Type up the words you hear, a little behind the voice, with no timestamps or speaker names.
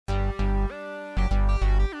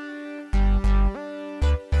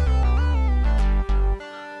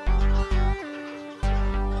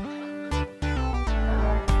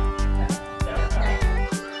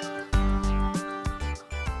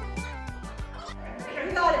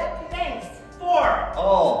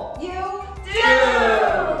all you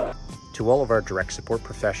do! To all of our direct support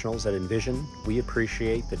professionals at InVision, we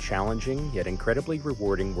appreciate the challenging yet incredibly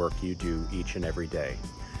rewarding work you do each and every day.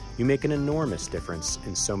 You make an enormous difference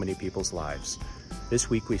in so many people's lives. This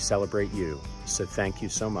week we celebrate you, so thank you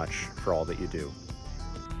so much for all that you do.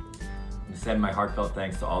 To send my heartfelt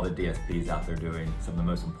thanks to all the DSPs out there doing some of the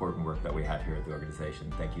most important work that we have here at the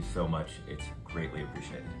organization. Thank you so much. It's greatly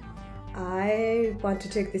appreciated. I want to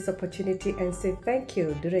take this opportunity and say thank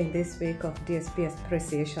you during this week of DSP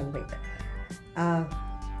Appreciation Week.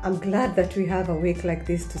 I'm glad that we have a week like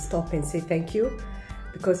this to stop and say thank you,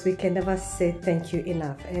 because we can never say thank you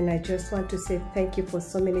enough. And I just want to say thank you for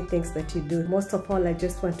so many things that you do. Most of all, I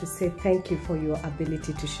just want to say thank you for your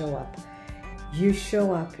ability to show up. You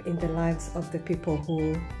show up in the lives of the people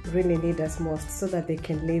who really need us most, so that they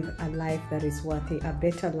can live a life that is worthy, a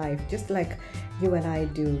better life, just like you and I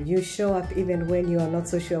do. You show up even when you are not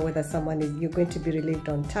so sure whether you're going to be relieved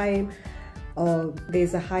on time, or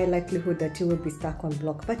there's a high likelihood that you will be stuck on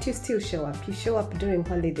block, but you still show up. You show up during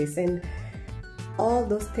holidays, and all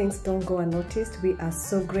those things don't go unnoticed. We are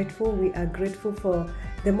so grateful. We are grateful for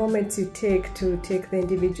the moments you take to take the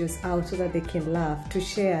individuals out so that they can laugh, to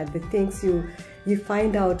share the things you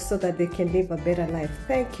find out so that they can live a better life.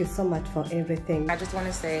 Thank you so much for everything. I just want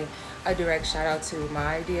to say a direct shout out to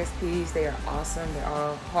my DSPs. They are awesome. They're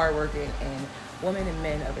all hardworking and women and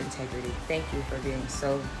men of integrity. Thank you for being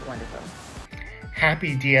so wonderful.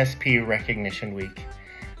 Happy DSP Recognition Week.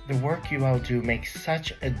 The work you all do makes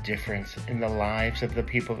such a difference in the lives of the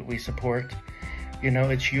people that we support. You know,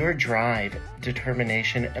 it's your drive,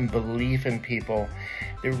 determination, and belief in people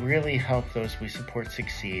that really help those we support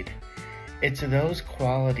succeed. It's those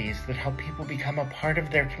qualities that help people become a part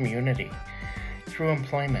of their community through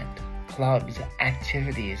employment, clubs,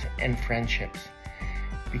 activities, and friendships.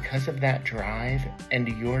 Because of that drive and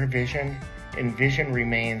your vision, InVision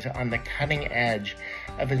remains on the cutting edge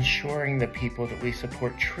of ensuring the people that we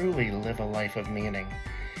support truly live a life of meaning.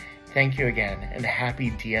 Thank you again, and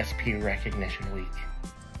happy DSP Recognition Week.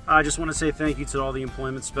 I just want to say thank you to all the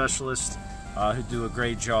employment specialists who do a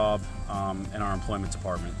great job in our employment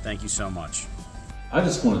department. Thank you so much. I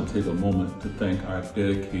just want to take a moment to thank our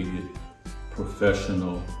dedicated,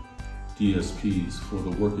 professional DSPs for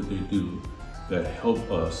the work that they do that help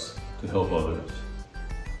us to help others.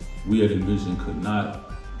 We at InVision could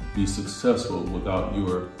not be successful without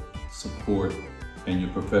your support and your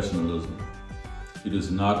professionalism. It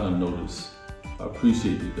is not unnoticed. I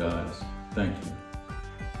appreciate you guys. Thank you.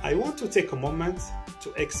 I want to take a moment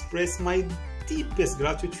to express my deepest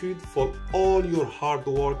gratitude for all your hard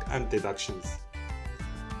work and deductions.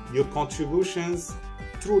 Your contributions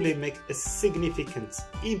truly make a significant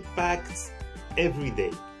impact every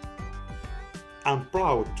day. I'm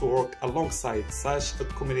proud to work alongside such a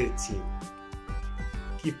committed team.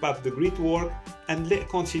 Keep up the great work, and let's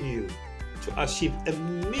continue to achieve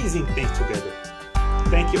amazing things together.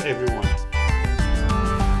 Thank you, everyone.